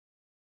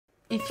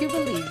If you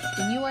believe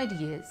in new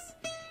ideas,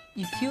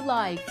 if you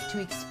like to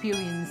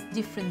experience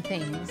different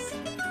things,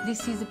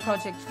 this is a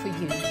project for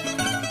you.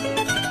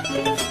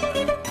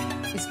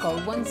 It's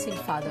called Once in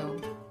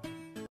Fado.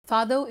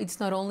 Fado, it's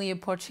not only a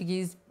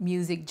Portuguese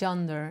music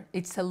genre,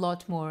 it's a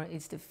lot more.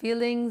 It's the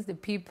feelings, the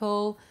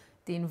people,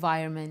 the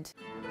environment.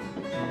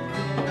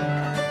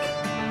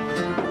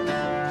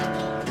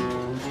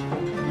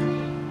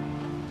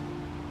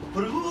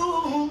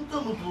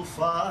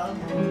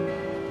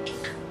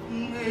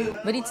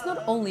 But it's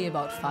not only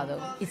about Fado,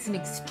 it's an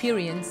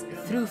experience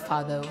through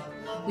Fado.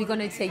 We're going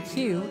to take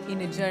you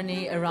in a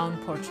journey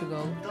around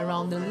Portugal,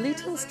 around the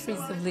little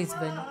streets of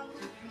Lisbon,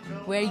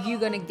 where you're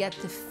going to get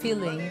the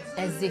feeling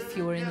as if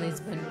you were in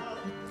Lisbon.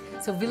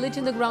 So Village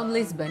Underground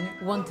Lisbon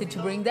wanted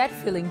to bring that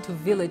feeling to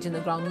Village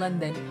Underground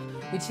London,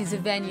 which is a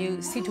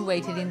venue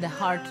situated in the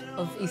heart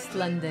of East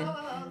London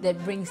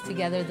that brings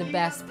together the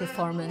best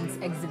performance,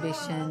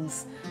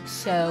 exhibitions,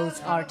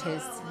 shows,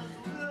 artists.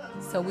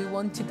 So we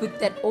want to put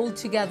that all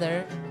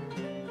together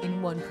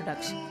in one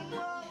production.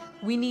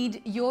 We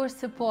need your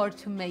support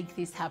to make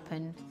this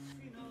happen,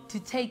 to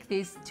take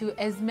this to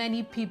as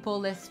many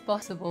people as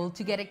possible,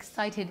 to get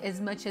excited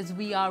as much as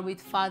we are with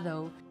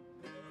Fado.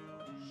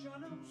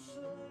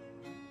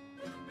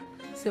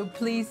 So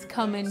please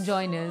come and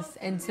join us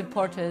and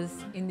support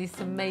us in this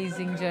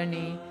amazing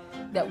journey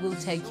that will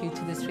take you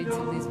to the streets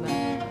of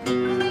Lisbon.